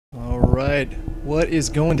Alright, what is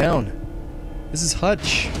going down? This is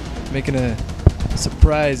Hutch, making a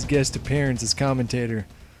surprise guest appearance as commentator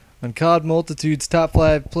on CoDmultitude's top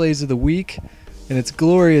 5 plays of the week, and its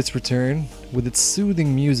glorious return with its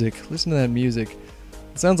soothing music. Listen to that music.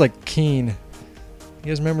 It sounds like Keen. You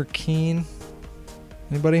guys remember Keen?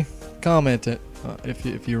 Anybody? Comment it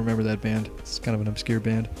if you remember that band. It's kind of an obscure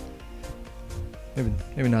band.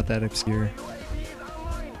 Maybe not that obscure.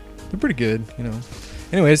 They're pretty good, you know.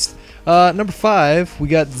 Anyways, number 5, we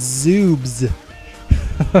got Zoobs.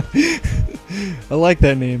 I like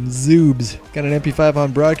that name, Zoobs. Got an MP5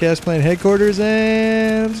 on broadcast playing headquarters,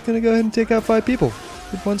 and I'm just gonna go ahead and take out 5 people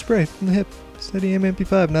with one spray from the hip. Steady aim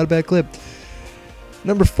MP5, not a bad clip.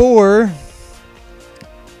 Number 4,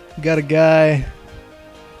 we got a guy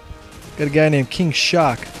named King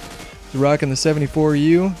Shock. He's rocking the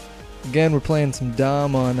 74U. Again, we're playing some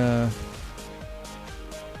Dom on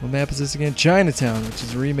what map is this again? Chinatown, which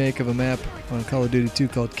is a remake of a map on Call of Duty 2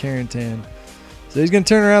 called Carentan. So he's going to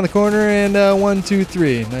turn around the corner and 1, 2,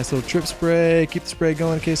 3. Nice little trip spray. Keep the spray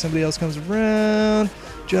going in case somebody else comes around.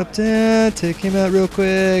 Drop down, take him out real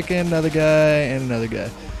quick, and another guy, and another guy.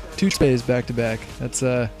 2 sprays back to back. That's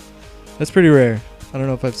pretty rare. I don't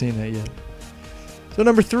know if I've seen that yet. So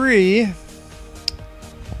number 3,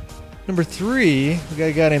 we got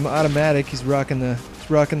a guy named Automatic. He's rocking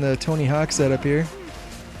the Tony Hawk setup here.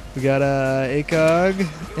 We got ACOG,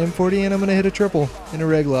 M40, and I'm gonna hit a triple in a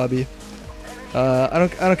reg lobby. I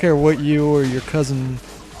don't care what you or your cousin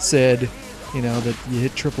said, you know, that you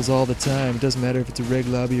hit triples all the time. It doesn't matter if it's a reg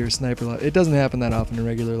lobby or a sniper lobby. It doesn't happen that often in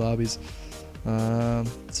regular lobbies.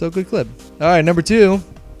 So good clip. All right, number 2.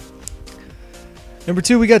 Number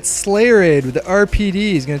 2, we got Slayer Raid with the RPD.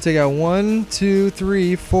 He's gonna take out 1, 2,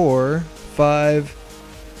 3, 4, 5,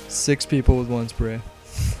 6 people with one spray.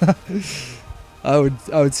 I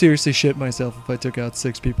would seriously shit myself if I took out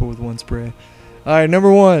 6 people with one spray. Alright,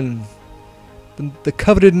 number 1. The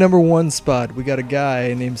coveted number 1 spot. We got a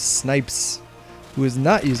guy named Snipes who is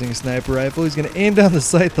not using a sniper rifle. He's going to aim down the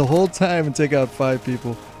sight the whole time and take out 5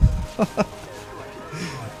 people.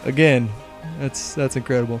 Again, that's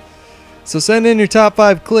incredible. So send in your top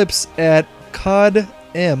 5 clips at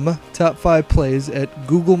CODM top 5 plays at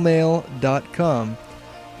googlemail.com.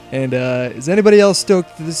 And is anybody else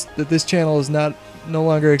stoked that this channel is no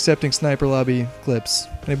longer accepting sniper lobby clips?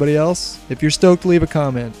 Anybody else? If you're stoked, leave a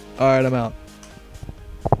comment. Alright, I'm out.